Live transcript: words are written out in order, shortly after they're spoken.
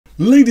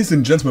Ladies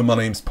and gentlemen, my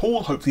name's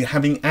Paul. Hopefully you're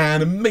having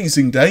an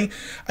amazing day.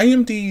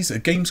 AMD's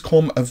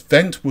Gamescom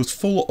event was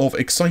full of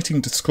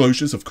exciting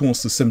disclosures. Of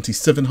course, the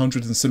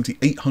 7700 and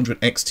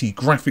 7800 XT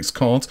graphics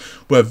cards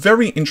were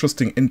very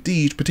interesting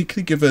indeed,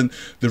 particularly given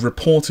the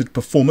reported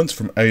performance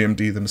from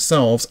AMD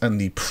themselves and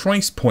the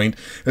price point.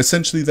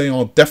 Essentially, they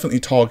are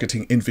definitely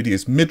targeting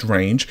Nvidia's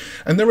mid-range,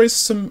 and there is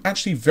some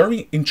actually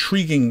very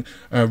intriguing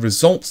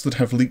results that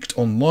have leaked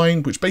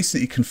online, which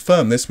basically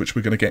confirm this, which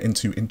we're going to get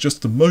into in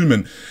just a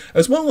moment,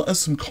 as well as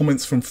some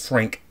comments from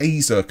Frank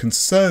Azor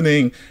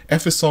concerning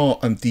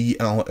FSR and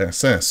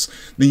DLSS.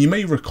 Now, you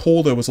may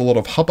recall there was a lot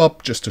of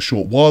hubbub just a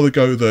short while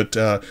ago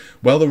that,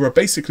 well, there were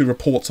basically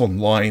reports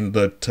online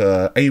that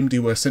AMD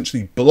were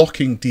essentially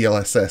blocking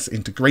DLSS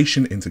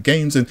integration into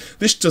games, and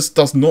this just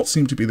does not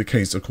seem to be the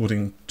case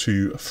according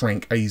to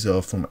Frank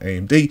Azor from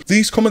AMD.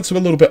 These comments are a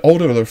little bit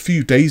older, they're a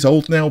few days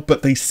old now,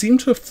 but they seem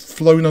to have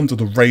flown under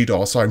the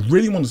radar, so I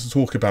really wanted to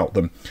talk about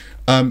them.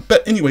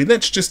 But anyway,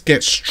 let's just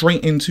get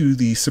straight into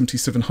the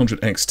 7700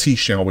 XT,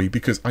 shall we?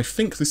 Because I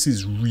think this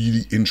is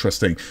really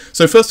interesting.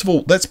 So first of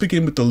all, let's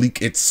begin with the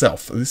leak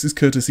itself. This is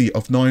courtesy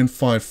of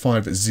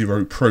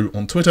 9550pro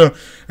on Twitter,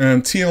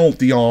 and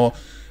TLDR,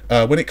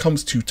 when it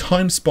comes to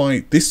Time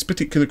Spy, this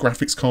particular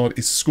graphics card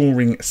is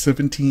scoring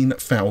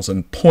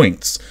 17,000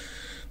 points.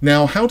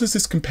 Now, how does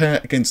this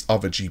compare against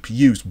other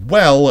GPUs?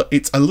 Well,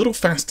 it's a little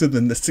faster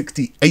than the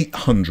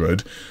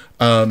 6800,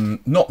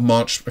 not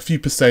much, a few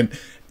percent.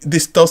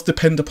 This does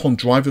depend upon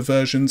driver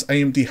versions.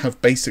 AMD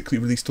have basically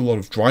released a lot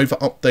of driver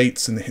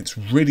updates, and it's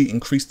really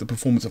increased the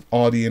performance of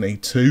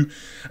RDNA 2.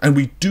 And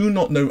we do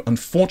not know,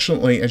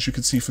 unfortunately, as you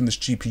can see from this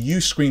GPU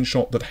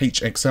screenshot that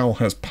HXL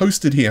has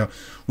posted here,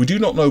 we do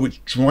not know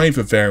which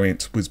driver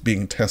variant was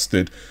being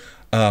tested,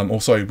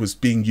 was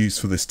being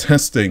used for this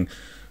testing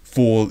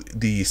for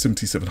the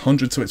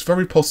 7700, so it's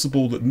very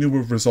possible that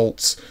newer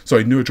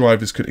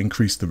drivers could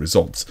increase the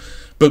results.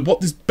 But what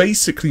this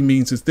basically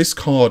means is this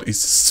card is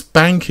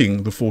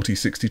spanking the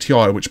 4060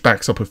 Ti, which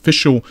backs up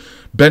official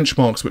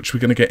benchmarks, which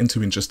we're going to get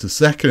into in just a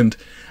second,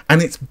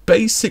 and it's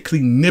basically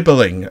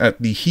nibbling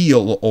at the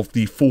heel of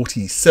the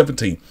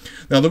 4070.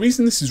 Now, the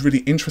reason this is really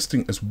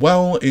interesting as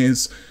well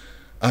is,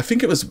 I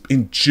think it was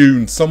in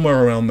June,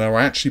 somewhere around there,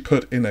 I actually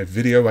put in a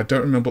video. I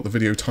don't remember what the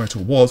video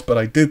title was, but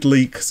I did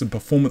leak some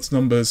performance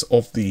numbers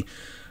of the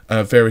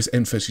various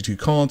N32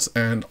 cards,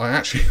 and I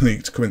actually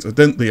leaked,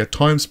 coincidentally, a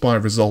Time Spy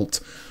result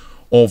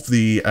of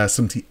the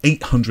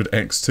 7800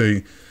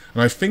 XT,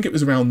 and I think it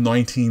was around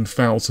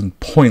 19,000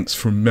 points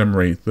from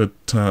memory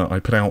that I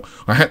put out.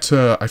 I had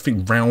to, I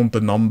think, round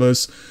the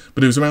numbers,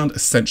 but it was around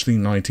essentially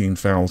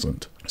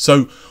 19,000.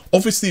 So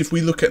obviously, if we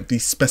look at the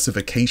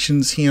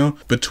specifications here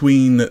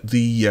between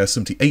the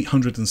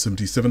 7800 and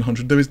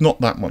 7700, there is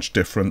not that much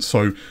difference.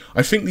 So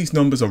I think these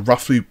numbers are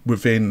roughly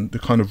within the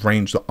kind of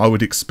range that I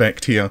would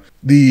expect here.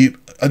 The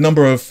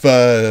number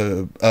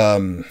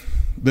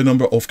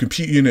of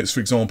compute units, for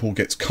example,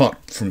 gets cut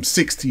from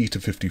 60 to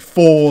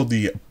 54.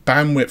 The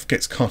bandwidth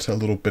gets cut a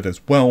little bit as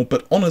well.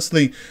 But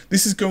honestly,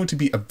 this is going to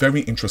be a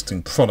very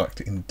interesting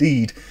product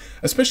indeed,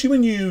 especially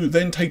when you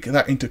then take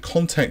that into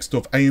context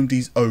of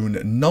AMD's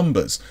own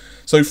numbers.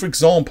 So for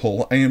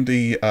example,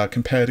 AMD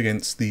compared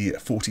against the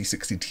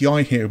 4060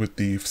 Ti here with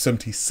the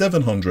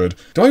 7700.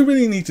 Do I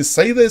really need to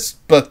say this?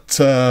 But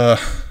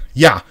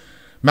yeah,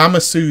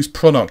 Mamasu's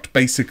product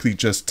basically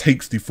just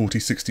takes the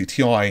 4060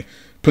 Ti,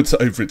 puts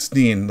it over its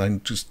knee, and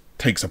then just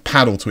takes a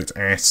paddle to its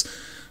ass.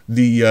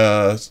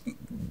 The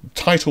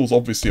titles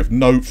obviously of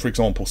note, for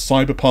example,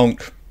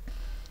 Cyberpunk,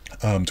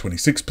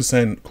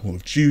 26%, Call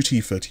of Duty,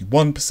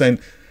 31%.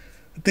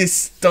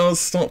 This does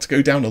start to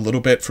go down a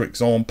little bit. For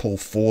example,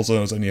 Forza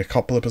is only a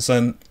couple of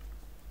percent.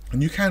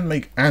 And you can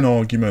make an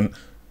argument.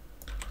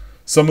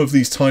 Some of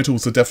these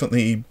titles are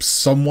definitely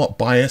somewhat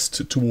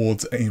biased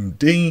towards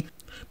AMD.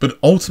 But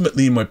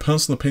ultimately, in my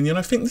personal opinion,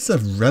 I think this is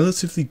a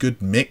relatively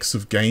good mix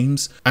of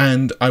games,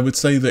 and I would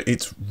say that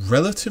it's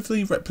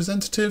relatively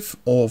representative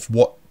of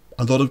what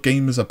a lot of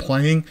gamers are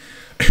playing.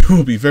 It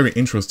will be very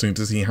interesting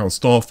to see how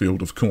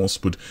Starfield, of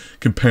course, would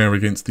compare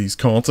against these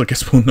cards. I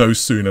guess we'll know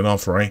soon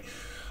enough, right?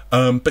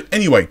 But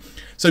anyway,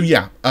 so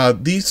yeah,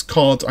 these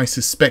cards I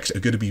suspect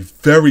are going to be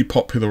very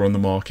popular on the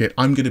market.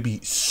 I'm going to be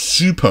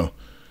super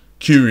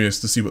curious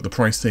to see what the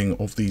pricing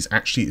of these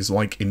actually is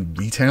like in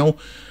retail.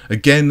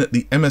 Again,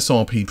 the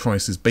MSRP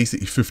price is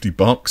basically 50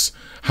 bucks.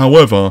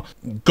 However,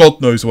 God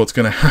knows what's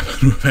going to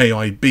happen with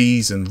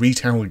AIBs and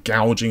retail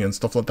gouging and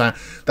stuff like that.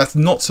 That's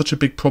not such a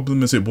big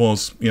problem as it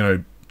was, you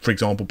know, for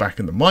example, back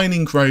in the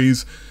mining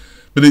craze.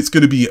 But it's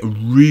going to be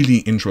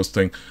really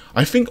interesting.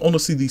 I think,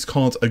 honestly, these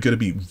cards are going to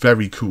be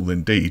very cool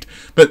indeed.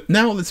 But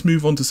now let's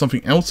move on to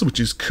something else which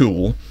is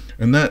cool,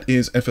 and that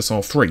is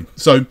FSR 3.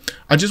 So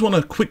I just want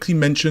to quickly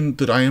mention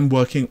that I am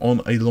working on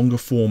a longer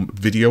form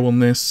video on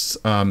this.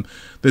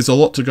 There's a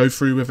lot to go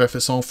through with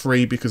FSR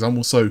 3 because I'm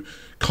also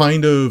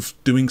kind of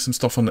doing some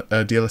stuff on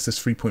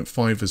DLSS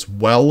 3.5 as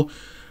well.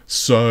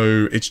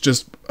 So it's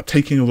just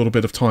taking a little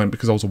bit of time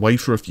because I was away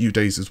for a few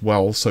days as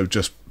well. So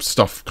just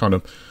stuff kind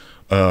of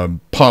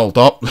piled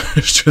up,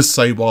 let's just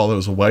say, while I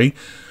was away.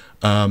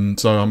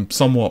 So I'm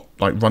somewhat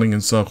like running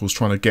in circles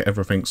trying to get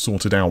everything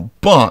sorted out.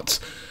 But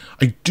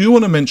I do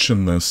want to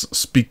mention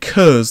this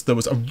because there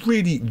was a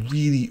really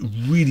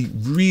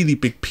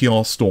big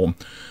PR storm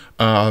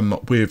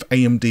with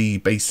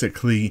AMD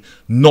basically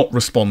not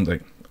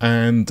responding.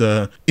 And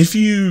if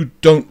you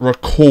don't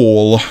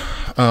recall,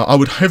 I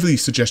would heavily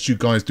suggest you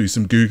guys do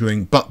some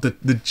Googling, but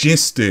the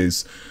gist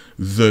is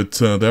that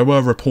there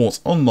were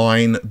reports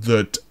online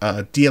that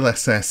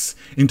DLSS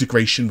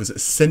integration was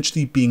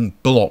essentially being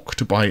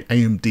blocked by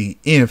AMD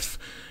if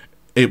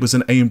it was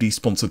an AMD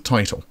sponsored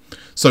title.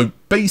 So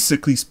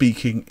basically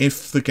speaking,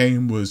 if the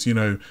game was, you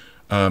know,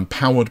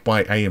 powered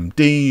by AMD,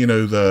 you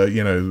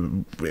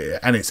know,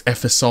 and its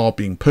FSR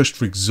being pushed,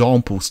 for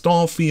example,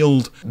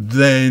 Starfield,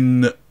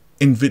 then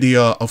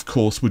NVIDIA, of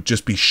course, would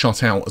just be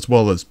shut out, as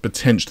well as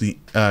potentially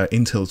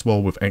Intel as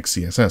well with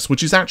XeSS,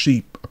 which is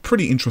actually a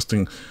pretty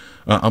interesting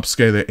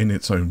upscaler in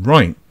its own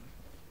right.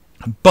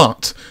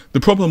 But the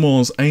problem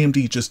was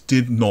AMD just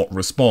did not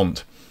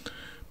respond.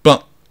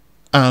 But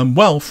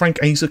well,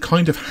 Frank Azor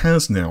kind of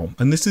has now,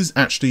 and this is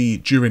actually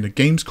during a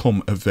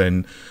Gamescom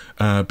event.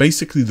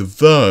 Basically, The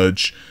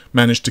Verge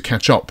managed to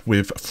catch up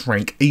with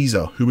Frank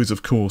Azor, who is,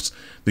 of course,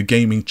 the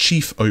gaming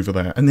chief over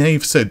there, and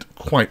they've said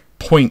quite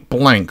point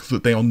blank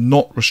that they are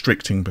not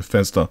restricting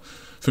Bethesda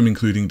from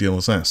including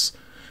DLSS.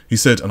 He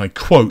said, and I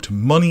quote,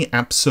 "Money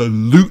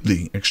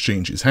absolutely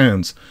exchanges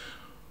hands.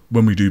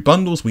 When we do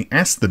bundles, we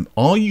ask them,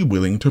 are you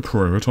willing to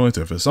prioritize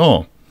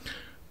FSR?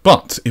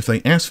 But if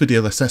they ask for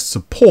DLSS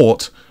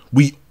support,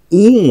 we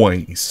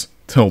always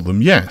tell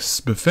them yes.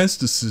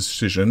 Bethesda's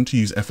decision to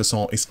use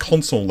FSR is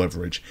console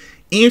leverage.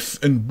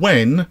 If and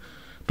when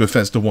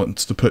Bethesda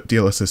wants to put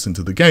DLSS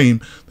into the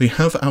game, they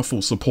have our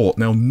full support."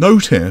 Now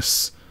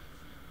notice,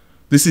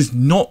 this is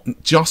not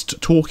just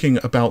talking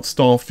about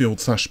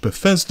Starfield /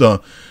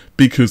 Bethesda,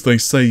 because they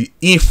say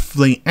if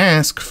they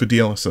ask for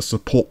DLSS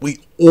support, we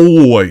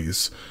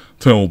always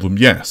tell them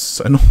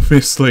yes. And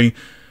obviously,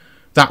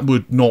 that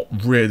would not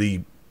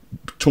really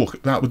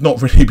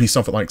be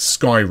something like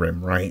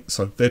Skyrim, right?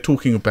 So they're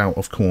talking about,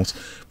 of course,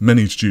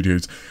 many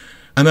studios.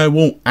 And I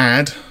will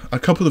add, a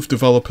couple of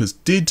developers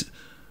did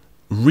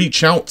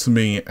reach out to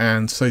me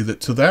and say that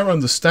to their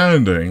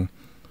understanding,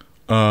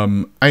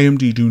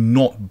 AMD do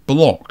not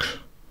block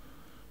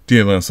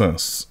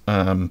DLSS.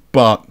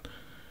 But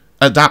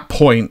at that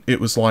point, it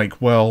was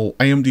like, well,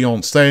 AMD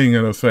aren't saying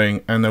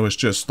anything, and there was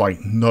just like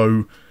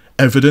no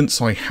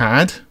evidence I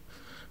had.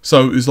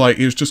 So it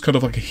was just kind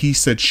of like a he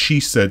said, she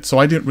said. So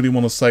I didn't really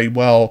want to say,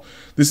 well,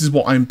 this is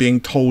what I'm being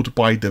told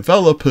by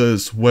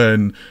developers,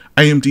 when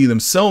AMD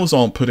themselves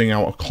aren't putting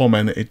out a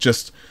comment. It's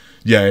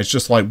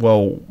just like,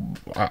 well,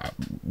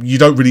 you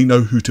don't really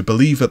know who to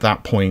believe at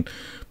that point.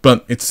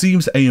 But it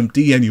seems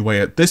AMD, anyway,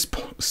 at this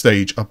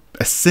stage, are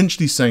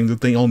essentially saying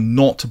that they are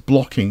not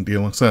blocking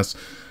DLSS.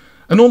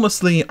 And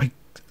honestly,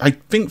 I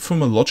think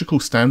from a logical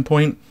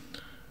standpoint,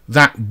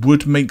 that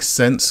would make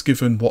sense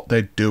given what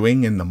they're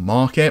doing in the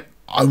market.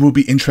 I will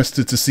be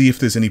interested to see if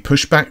there's any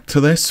pushback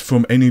to this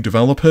from any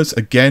developers.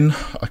 Again,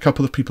 a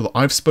couple of people that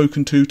I've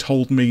spoken to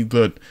told me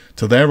that,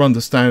 to their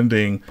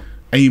understanding,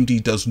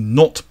 AMD does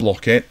not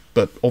block it,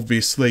 but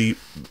obviously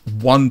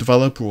one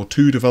developer or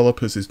two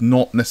developers is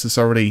not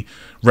necessarily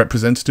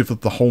representative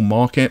of the whole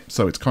market.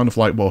 So it's kind of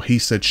like, well, he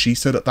said, she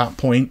said at that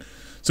point.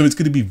 So it's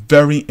going to be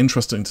very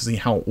interesting to see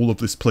how all of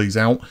this plays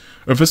out.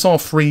 FSR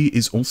 3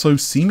 is also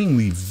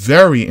seemingly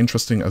very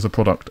interesting as a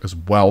product as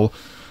well.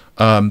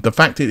 The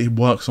fact that it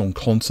works on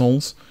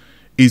consoles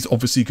is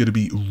obviously going to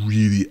be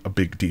really a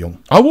big deal.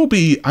 I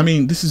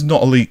mean, this is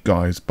not a leak,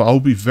 guys, but I'll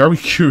be very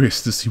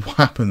curious to see what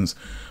happens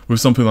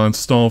with something like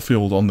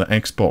Starfield on the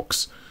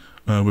Xbox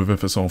with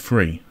FSR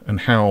 3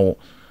 and how,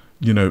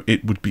 you know,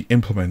 it would be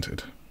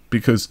implemented.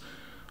 Because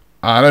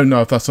I don't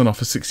know if that's enough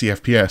for 60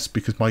 FPS,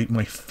 because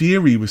my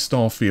theory with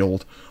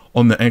Starfield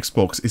on the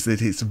Xbox is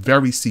that it's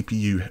very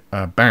CPU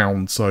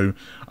bound. So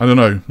I don't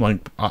know,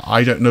 like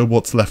I don't know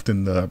what's left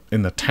in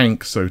the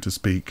tank, so to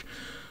speak.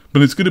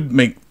 But it's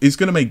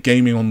gonna make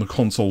gaming on the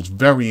consoles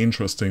very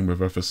interesting with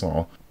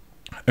FSR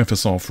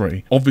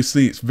 3.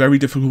 Obviously, it's very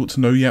difficult to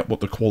know yet what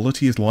the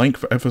quality is like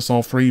for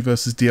FSR 3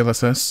 versus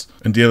DLSS.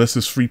 And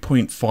DLSS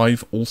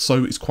 3.5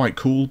 also is quite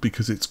cool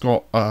because it's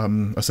got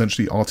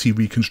essentially RT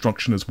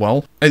reconstruction as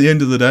well. At the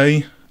end of the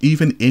day,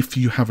 even if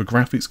you have a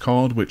graphics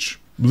card, which,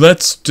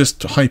 let's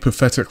just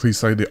hypothetically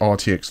say the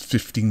RTX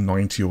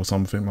 1590 or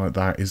something like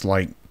that is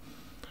like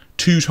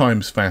 2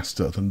 times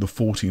faster than the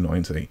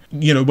 4090.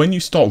 You know, when you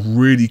start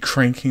really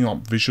cranking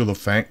up visual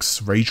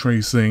effects, ray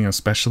tracing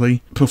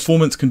especially,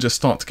 performance can just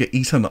start to get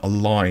eaten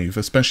alive,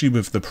 especially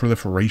with the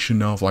proliferation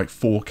now of like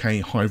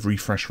 4K high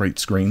refresh rate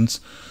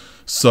screens.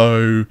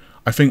 So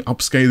I think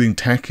upscaling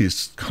tech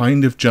is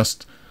kind of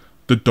just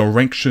the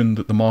direction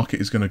that the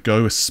market is going to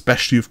go,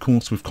 especially of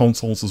course with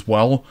consoles as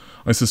well.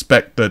 I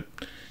suspect that,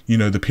 you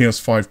know, the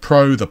PS5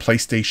 Pro, the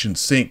PlayStation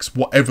 6,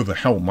 whatever the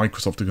hell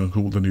Microsoft are going to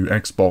call the new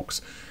Xbox,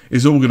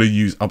 is all going to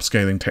use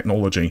upscaling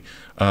technology.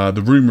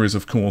 The rumor is,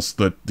 of course,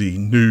 that the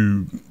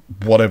new,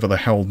 whatever the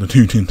hell the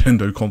new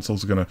Nintendo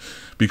consoles are going to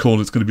be called,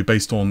 it's going to be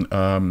based on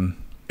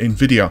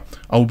NVIDIA.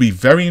 I'll be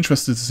very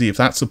interested to see if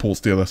that supports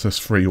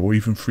DLSS 3 or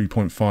even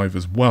 3.5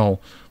 as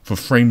well for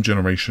frame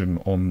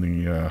generation on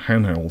the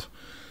handheld,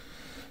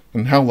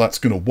 and how that's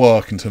going to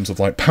work in terms of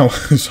like power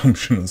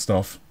consumption and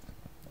stuff.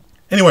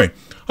 Anyway,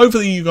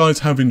 hopefully you guys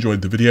have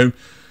enjoyed the video.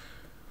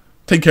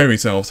 Take care of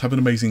yourselves. Have an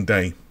amazing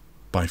day.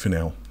 Bye for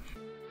now.